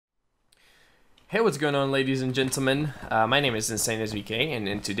Hey, what's going on, ladies and gentlemen? My name is InsaneSVK, and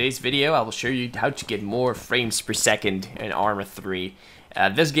in today's video I will show you how to get more frames per second in Arma 3.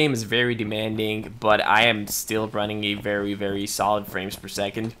 This game is very demanding, but I am still running a very solid frames per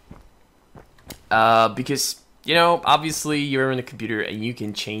second. Because, you know, obviously you're on a computer and you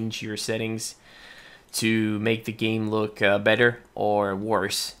can change your settings to make the game look better or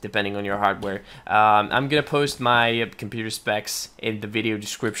worse depending on your hardware. I'm gonna post my computer specs in the video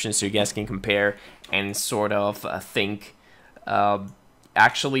description so you guys can compare and sort of think.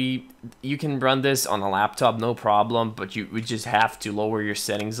 Actually, you can run this on a laptop, no problem, but you would just have to lower your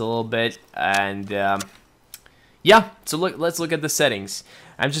settings a little bit. And yeah, so let's look at the settings.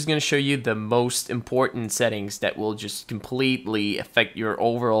 I'm just going to show you the most important settings that will just completely affect your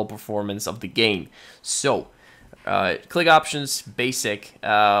overall performance of the game. So, click options, basic.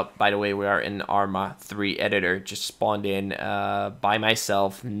 By the way, we are in Arma 3 editor, just spawned in by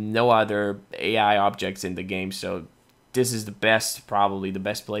myself, no other AI objects in the game, so this is the best, probably the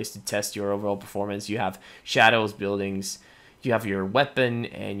best place to test your overall performance. You have shadows, buildings, you have your weapon,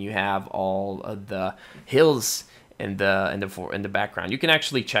 and you have all of the hills in the background. You can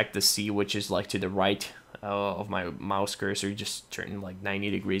actually check the sea, which is like to the right of my mouse cursor. Just turn like 90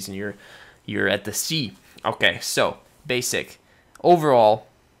 degrees and you're at the sea. Okay, so basic. Overall,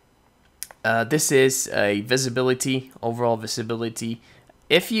 this is a visibility, overall visibility.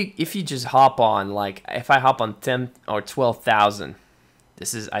 If you just hop on, like if I hop on 10 or 12,000,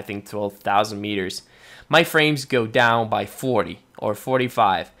 this is I think 12,000 meters, my frames go down by 40 or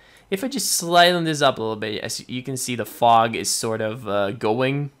 45. If I just slide this up a little bit, as you can see, the fog is sort of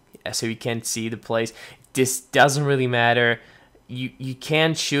going, so you can't see the place. This doesn't really matter. You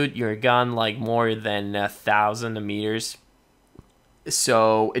can't shoot your gun like more than 1,000 meters,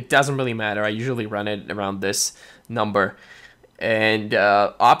 so it doesn't really matter. I usually run it around this number. And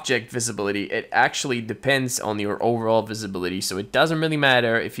object visibility, it actually depends on your overall visibility, so it doesn't really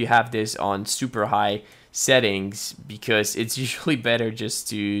matter if you have this on super high settings, because it's usually better just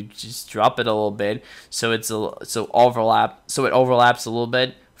to drop it a little bit so it overlaps a little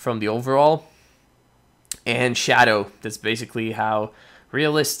bit from the overall. And shadow, that's basically how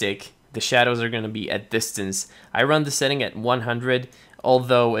realistic the shadows are going to be at distance. I run the setting at 100,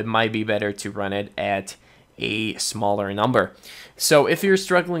 although it might be better to run it at a smaller number. So if you're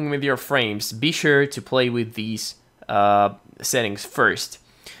struggling with your frames, be sure to play with these settings first.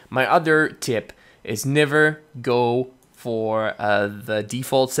 My other tip is never go for the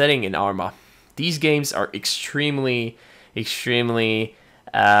default setting in Arma. These games are extremely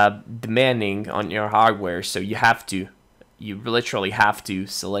demanding on your hardware, so you literally have to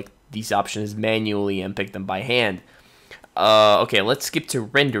select these options manually and pick them by hand. Okay, let's skip to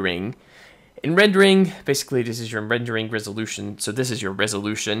rendering. In rendering, basically this is your rendering resolution, so this is your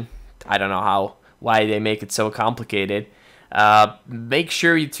resolution. I don't know why they make it so complicated. Make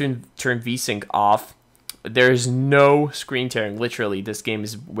sure you turn VSync off. There's no screen tearing. Literally, this game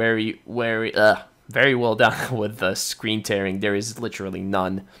is very well done with the screen tearing. There is literally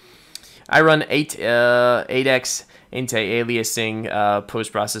none. I run 8x anti-aliasing,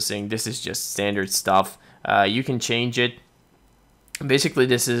 post-processing. This is just standard stuff. You can change it. Basically,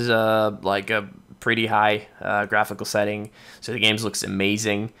 this is like a pretty high graphical setting, so the game looks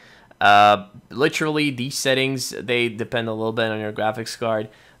amazing. Literally, these settings, they depend a little bit on your graphics card,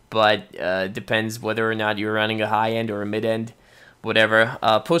 but depends whether or not you're running a high-end or a mid-end, whatever.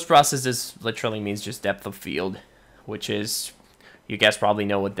 Post-process is literally means just depth of field, which is, you guys probably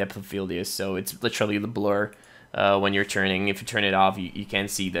know what depth of field is, so it's literally the blur when you're turning. If you turn it off, you can't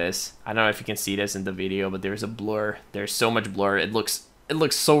see this. I don't know if you can see this in the video, but there's a blur. There's so much blur. It looks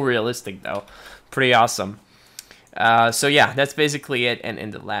so realistic though. Pretty awesome. So yeah, that's basically it. And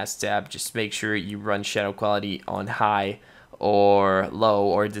in the last tab, just make sure you run shadow quality on high or low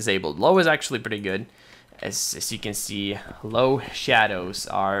or disabled. Low is actually pretty good. As you can see, low shadows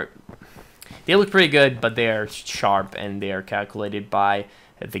they look pretty good, but they are sharp and they are calculated by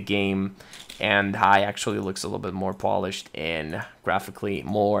the game. And high actually looks a little bit more polished and graphically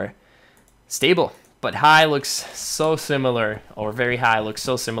more stable. But high looks so similar, or very high looks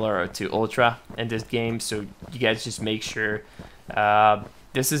so similar to ultra in this game, so you guys just make sure.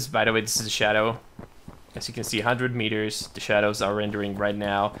 This is, by the way, this is a shadow. As you can see, 100 meters, the shadows are rendering right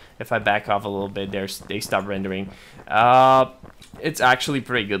now. If I back off a little bit, they stop rendering. It's actually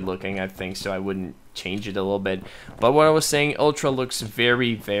pretty good looking, I think, so I wouldn't change it a little bit. But what I was saying, ultra looks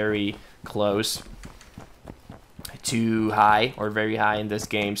very close to high or very high in this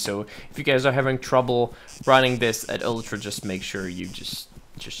game, so if you guys are having trouble running this at ultra, just make sure you just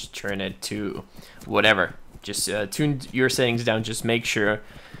turn it to whatever. Just tune your settings down. Just make sure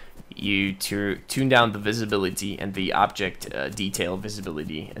you tune down the visibility and the object detail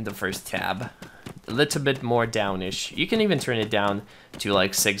visibility in the first tab a little bit more downish. You can even turn it down to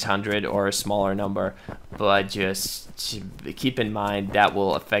like 600 or a smaller number, but just keep in mind that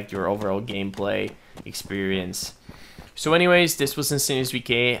will affect your overall gameplay experience. So anyways, this was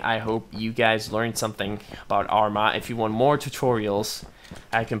InsaneSVK. I hope you guys learned something about Arma. If you want more tutorials,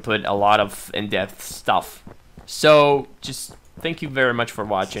 I can put a lot of in-depth stuff. So just thank you very much for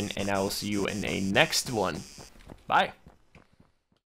watching, and I will see you in a next one. Bye.